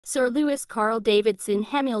Sir Lewis Carl Davidson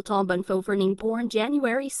Hamilton HonFREng, born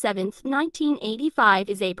January 7, 1985,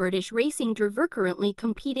 is a British racing driver currently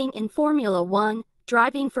competing in Formula One,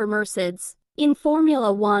 driving for Mercedes. In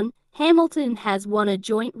Formula One, Hamilton has won a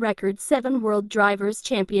joint record 7 World Drivers'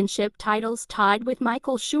 Championship titles, tied with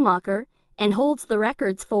Michael Schumacher, and holds the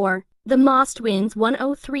records for the most wins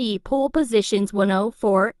 103, pole positions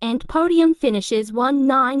 104, and podium finishes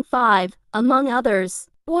 195, among others.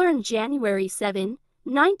 Born January 7,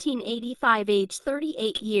 1985, age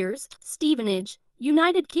 38 years, Stevenage,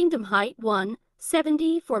 United Kingdom, height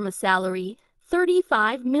 170, former salary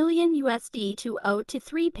 $35 million to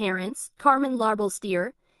 3 parents, Carmen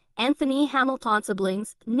Larbelsteer, Anthony Hamilton,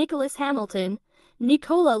 siblings, Nicholas Hamilton,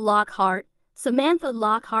 Nicola Lockhart, Samantha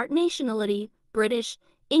Lockhart, nationality, British,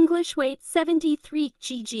 English, weight 73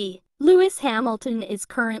 kg. Lewis Hamilton is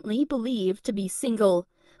currently believed to be single,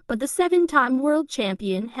 but the 7-time world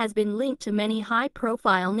champion has been linked to many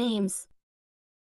high-profile names.